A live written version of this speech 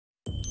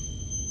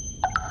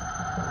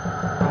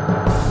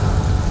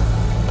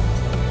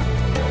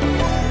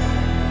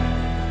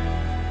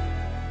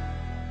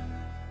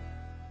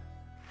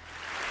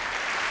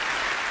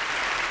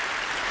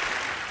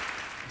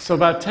So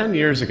about 10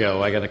 years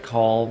ago, I got a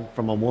call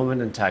from a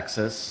woman in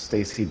Texas,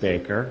 Stacy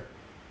Baker,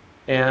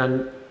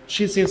 and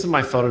she'd seen some of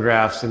my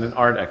photographs in an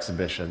art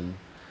exhibition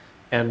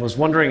and was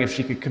wondering if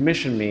she could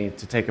commission me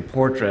to take a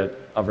portrait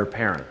of her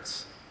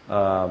parents.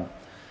 Now,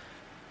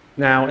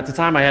 at the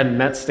time, I hadn't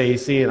met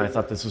Stacy, and I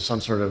thought this was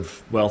some sort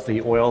of wealthy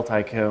oil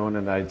tycoon,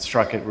 and I'd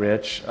struck it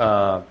rich.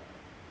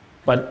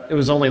 But it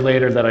was only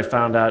later that I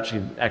found out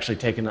she'd actually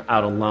taken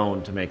out a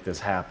loan to make this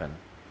happen.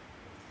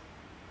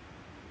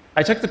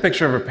 I took the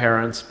picture of her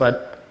parents,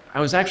 but I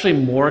was actually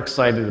more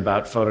excited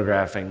about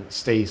photographing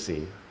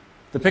Stacy.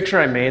 The picture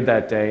I made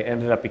that day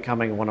ended up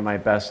becoming one of my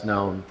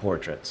best-known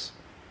portraits.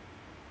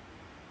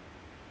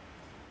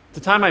 At the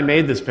time I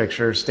made this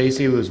picture,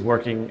 Stacy was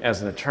working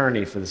as an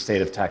attorney for the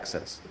state of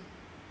Texas.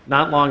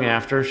 Not long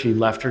after, she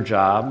left her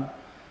job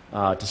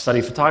to study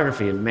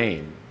photography in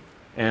Maine.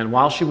 And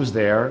while she was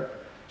there,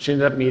 she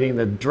ended up meeting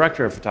the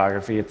director of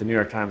photography at the New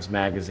York Times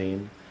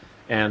Magazine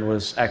and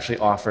was actually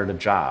offered a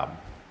job.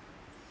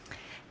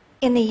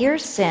 In the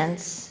years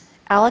since,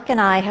 Alec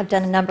and I have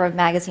done a number of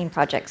magazine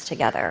projects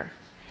together,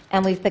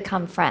 and we've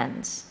become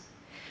friends.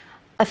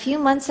 A few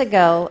months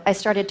ago, I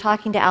started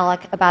talking to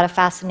Alec about a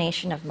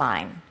fascination of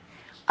mine.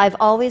 I've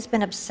always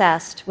been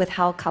obsessed with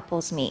how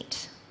couples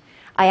meet.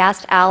 I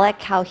asked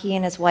Alec how he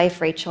and his wife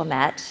Rachel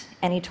met,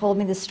 and he told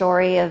me the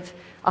story of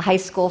a high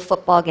school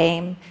football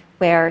game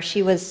where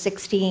she was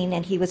 16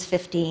 and he was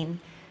 15,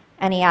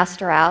 and he asked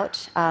her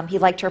out. He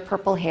liked her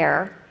purple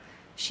hair.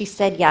 She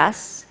said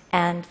yes,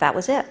 and that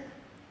was it.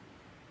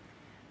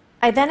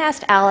 I then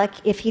asked Alec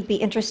if he'd be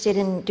interested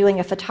in doing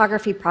a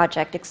photography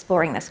project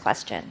exploring this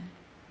question.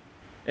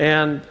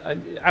 And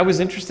I was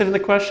interested in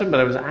the question, but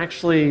I was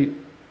actually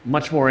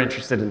much more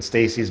interested in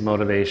Stacy's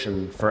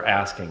motivation for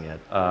asking it,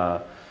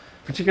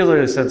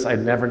 particularly since I'd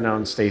never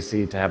known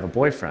Stacy to have a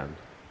boyfriend.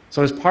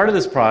 So as part of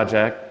this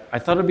project, I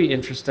thought it'd be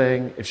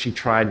interesting if she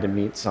tried to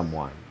meet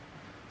someone.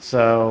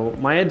 So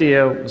my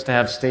idea was to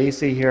have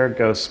Stacy here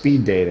go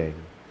speed dating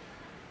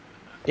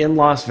in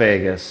Las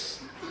Vegas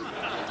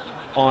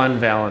on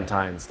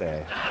Valentine's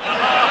Day.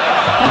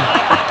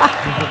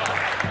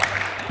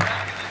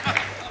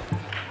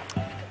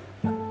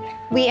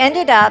 We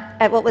ended up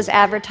at what was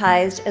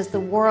advertised as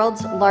the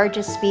world's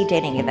largest speed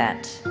dating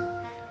event.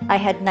 I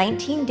had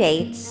 19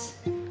 dates,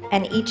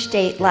 and each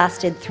date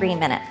lasted 3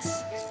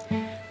 minutes.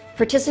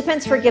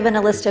 Participants were given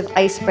a list of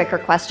icebreaker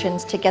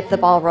questions to get the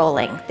ball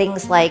rolling.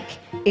 Things like,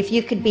 if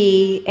you could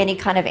be any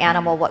kind of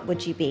animal, what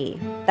would you be?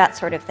 That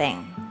sort of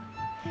thing.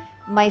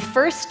 My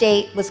first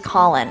date was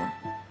Colin.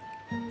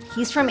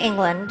 He's from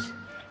England,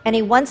 and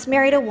he once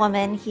married a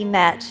woman he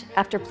met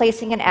after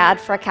placing an ad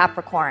for a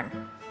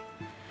Capricorn.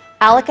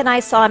 Alec and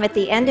I saw him at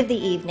the end of the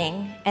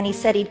evening, and he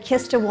said he'd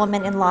kissed a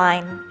woman in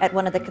line at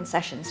one of the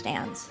concession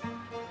stands.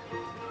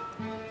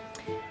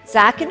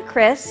 Zach and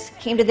Chris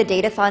came to the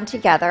date-a-thon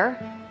together.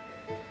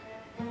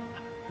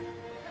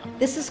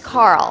 This is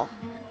Carl.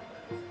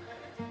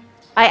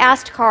 I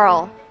asked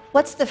Carl,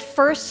 what's the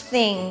first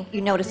thing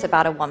you notice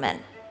about a woman?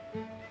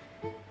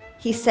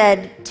 He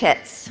said,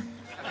 tits.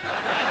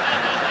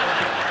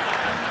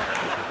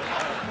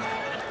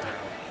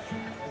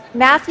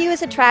 Matthew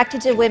is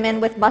attracted to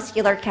women with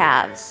muscular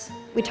calves.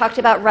 We talked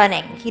about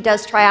running. He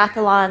does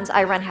triathlons,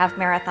 I run half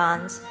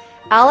marathons.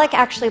 Alec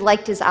actually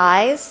liked his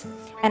eyes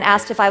and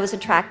asked if I was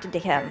attracted to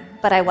him,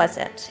 but I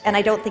wasn't, and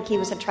I don't think he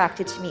was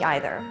attracted to me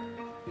either.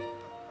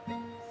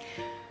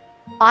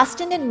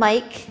 Austin and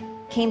Mike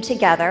came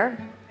together.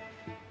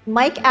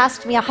 Mike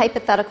asked me a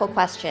hypothetical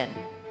question.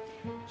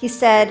 He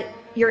said,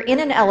 you're in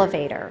an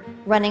elevator,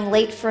 running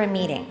late for a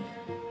meeting.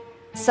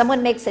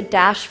 Someone makes a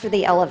dash for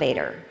the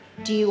elevator.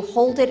 Do you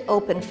hold it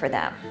open for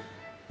them?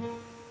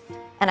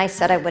 And I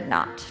said I would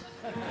not.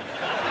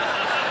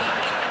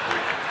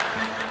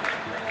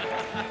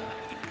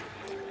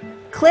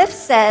 Cliff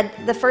said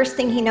the first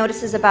thing he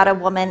notices about a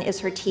woman is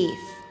her teeth,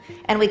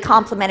 and we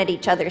complimented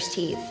each other's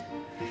teeth.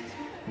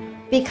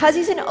 Because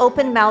he's an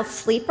open-mouthed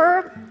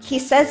sleeper, he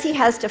says he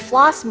has to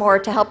floss more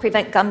to help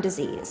prevent gum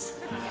disease.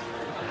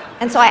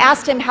 And so I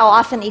asked him how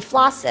often he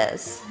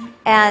flosses,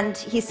 and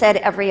he said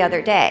every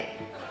other day.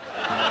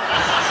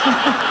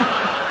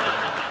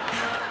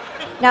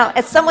 Now,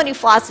 as someone who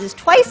flosses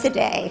twice a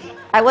day,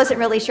 I wasn't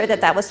really sure that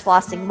that was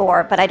flossing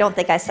more, but I don't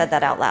think I said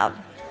that out loud.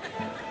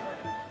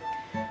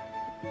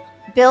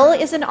 Bill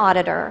is an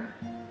auditor,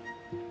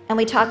 and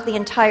we talked the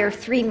entire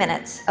 3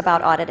 minutes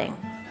about auditing.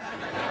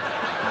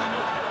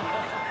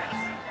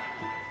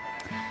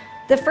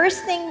 The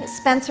first thing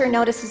Spencer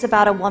notices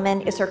about a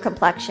woman is her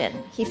complexion.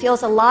 He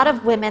feels a lot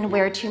of women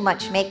wear too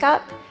much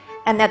makeup,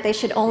 and that they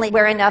should only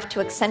wear enough to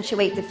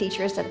accentuate the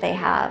features that they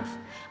have.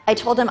 I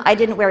told him I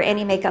didn't wear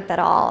any makeup at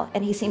all,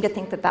 and he seemed to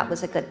think that that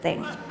was a good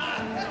thing.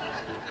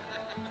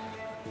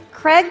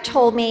 Craig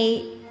told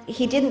me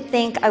he didn't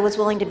think I was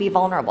willing to be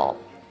vulnerable.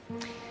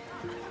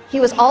 He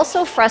was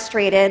also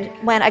frustrated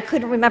when I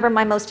couldn't remember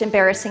my most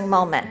embarrassing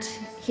moment.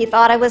 He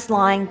thought I was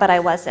lying, but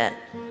I wasn't.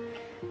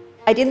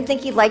 I didn't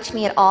think he liked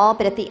me at all,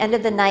 but at the end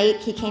of the night,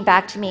 he came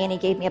back to me and he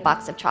gave me a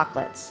box of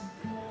chocolates.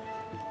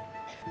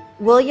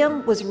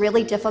 William was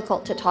really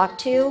difficult to talk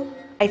to.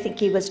 I think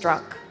he was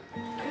drunk.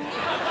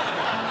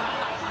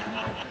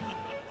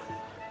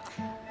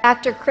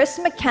 Actor Chris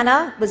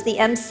McKenna was the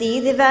MC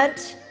of the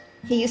event.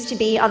 He used to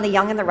be on The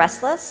Young and the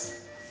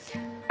Restless.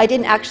 I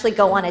didn't actually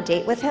go on a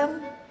date with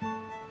him.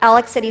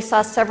 Alec said he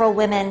saw several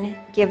women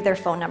give their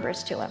phone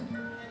numbers to him.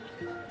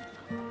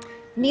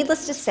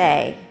 Needless to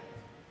say,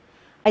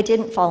 I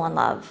didn't fall in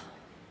love.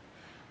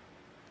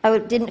 I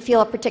didn't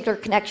feel a particular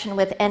connection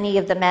with any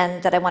of the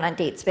men that I went on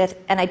dates with,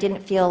 and I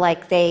didn't feel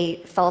like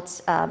they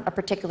felt a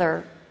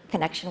particular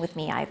connection with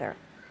me either.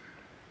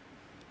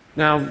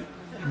 Now,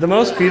 the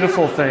most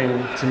beautiful thing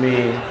to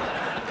me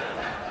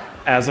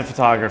as a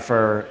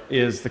photographer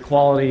is the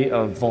quality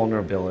of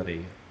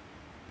vulnerability.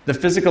 The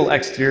physical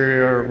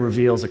exterior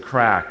reveals a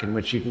crack in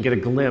which you can get a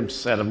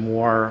glimpse at a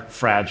more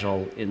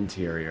fragile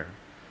interior.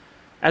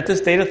 At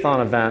this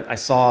Datathon event, I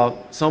saw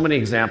so many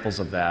examples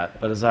of that,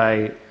 but as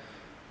I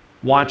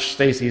watched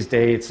Stacy's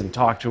dates and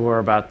talked to her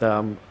about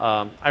them,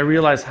 I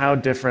realized how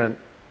different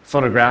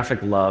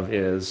photographic love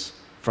is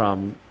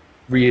from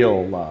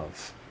real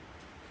love.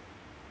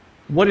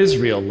 What is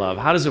real love?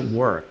 How does it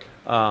work?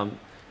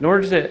 In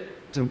order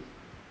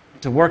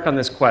to work on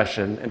this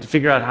question and to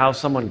figure out how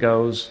someone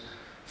goes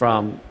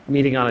from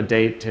meeting on a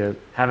date to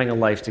having a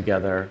life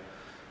together,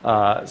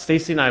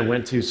 Stacy and I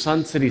went to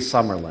Sun City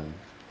Summerlin,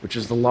 which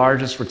is the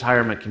largest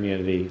retirement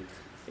community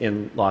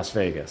in Las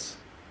Vegas.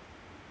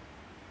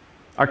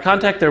 Our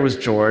contact there was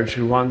George,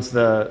 who runs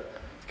the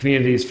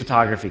community's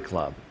photography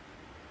club.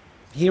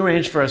 He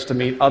arranged for us to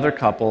meet other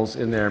couples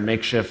in their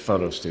makeshift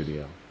photo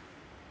studio.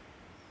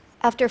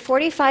 After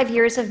 45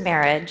 years of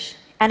marriage,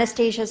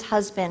 Anastasia's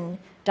husband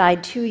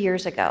died 2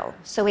 years ago,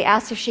 so we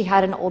asked if she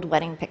had an old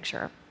wedding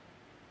picture.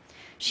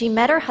 She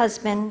met her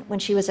husband when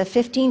she was a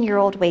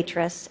 15-year-old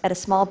waitress at a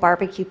small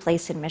barbecue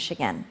place in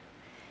Michigan.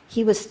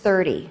 He was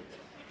 30.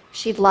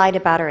 She'd lied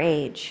about her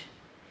age.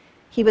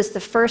 He was the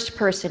first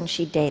person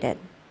she'd dated.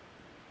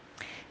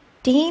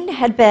 Dean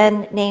had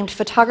been named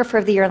Photographer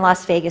of the Year in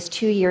Las Vegas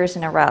 2 years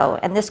in a row,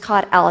 and this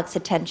caught Alec's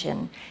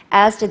attention,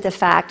 as did the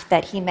fact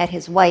that he met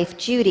his wife,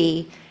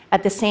 Judy,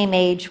 at the same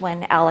age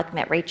when Alec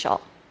met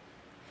Rachel.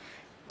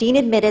 Dean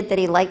admitted that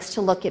he likes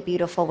to look at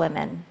beautiful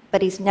women,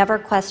 but he's never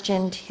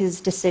questioned his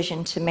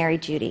decision to marry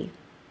Judy.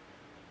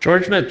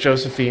 George met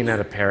Josephine at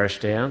a parish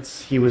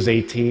dance. He was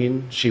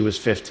 18, she was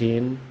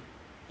 15.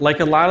 Like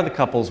a lot of the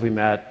couples we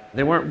met,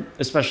 they weren't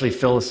especially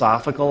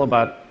philosophical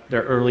about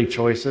their early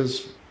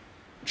choices.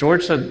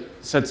 George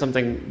said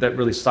something that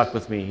really stuck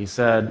with me. He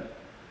said,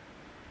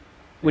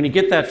 when you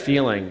get that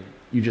feeling,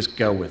 you just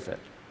go with it.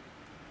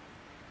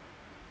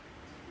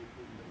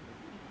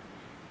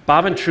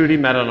 Bob and Trudy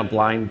met on a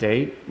blind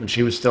date when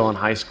she was still in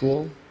high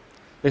school.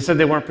 They said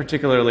they weren't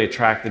particularly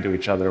attracted to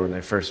each other when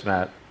they first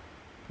met.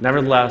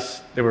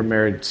 Nevertheless, they were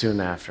married soon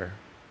after.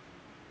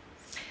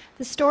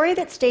 The story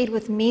that stayed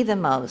with me the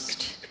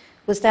most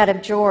was that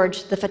of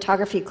George, the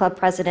photography club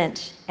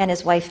president, and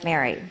his wife,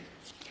 Mary.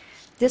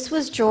 This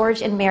was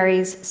George and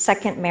Mary's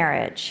second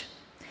marriage.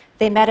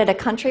 They met at a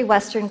country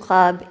western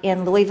club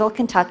in Louisville,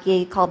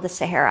 Kentucky called the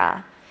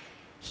Sahara.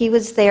 He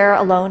was there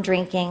alone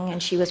drinking,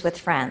 and she was with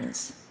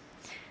friends.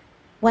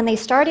 When they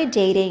started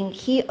dating,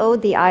 he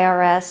owed the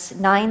IRS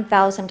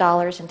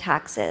 $9,000 in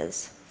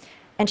taxes,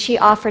 and she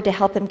offered to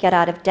help him get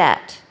out of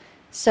debt.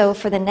 So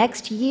for the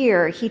next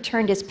year, he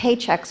turned his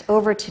paychecks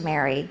over to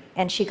Mary,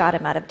 and she got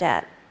him out of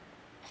debt.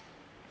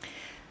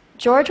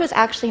 George was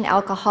actually an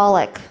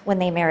alcoholic when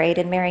they married,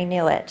 and Mary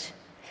knew it.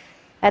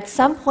 At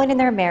some point in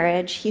their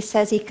marriage, he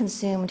says he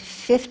consumed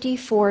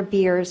 54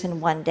 beers in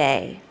one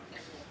day.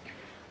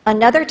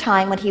 Another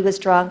time when he was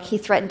drunk, he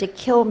threatened to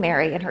kill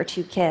Mary and her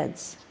 2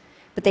 kids.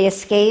 But they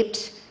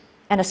escaped,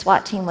 and a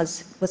SWAT team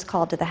was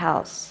called to the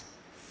house.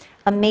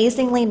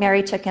 Amazingly,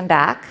 Mary took him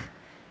back,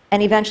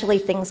 and eventually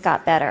things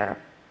got better.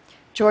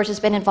 George has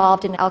been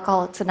involved in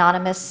Alcoholics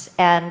Anonymous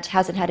and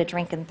hasn't had a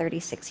drink in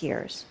 36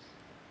 years.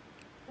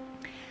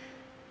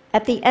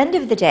 At the end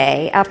of the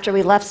day, after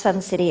we left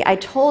Sun City, I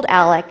told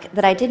Alec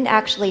that I didn't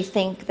actually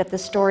think that the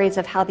stories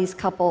of how these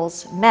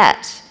couples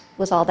met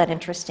was all that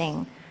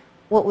interesting.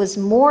 What was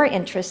more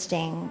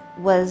interesting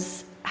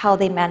was how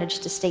they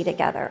managed to stay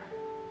together.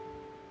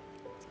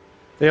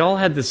 They all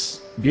had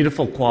this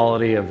beautiful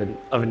quality of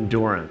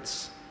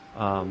endurance.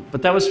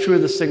 But that was true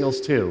of the singles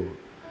too.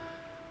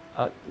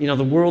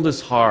 The world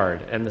is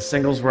hard, and the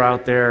singles were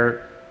out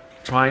there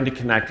trying to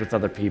connect with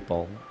other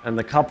people, and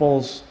the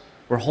couples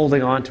were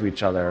holding on to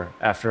each other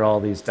after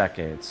all these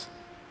decades.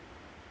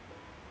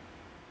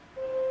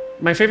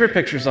 My favorite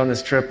pictures on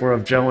this trip were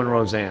of Joe and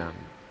Roseanne.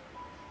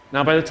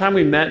 Now, by the time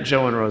we met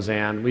Joe and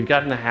Roseanne, we'd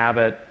gotten in the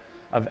habit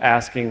of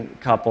asking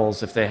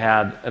couples if they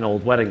had an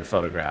old wedding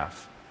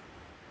photograph.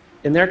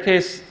 In their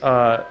case,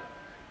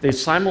 they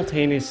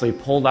simultaneously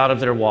pulled out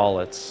of their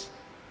wallets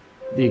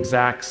the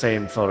exact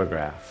same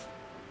photograph.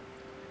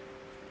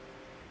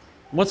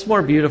 What's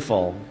more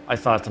beautiful, I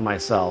thought to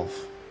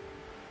myself,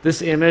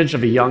 this image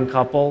of a young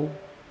couple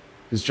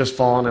who's just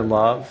fallen in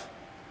love,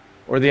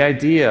 or the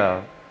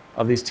idea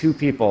of these 2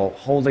 people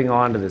holding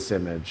on to this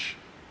image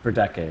for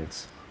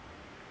decades?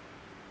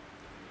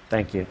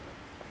 Thank you.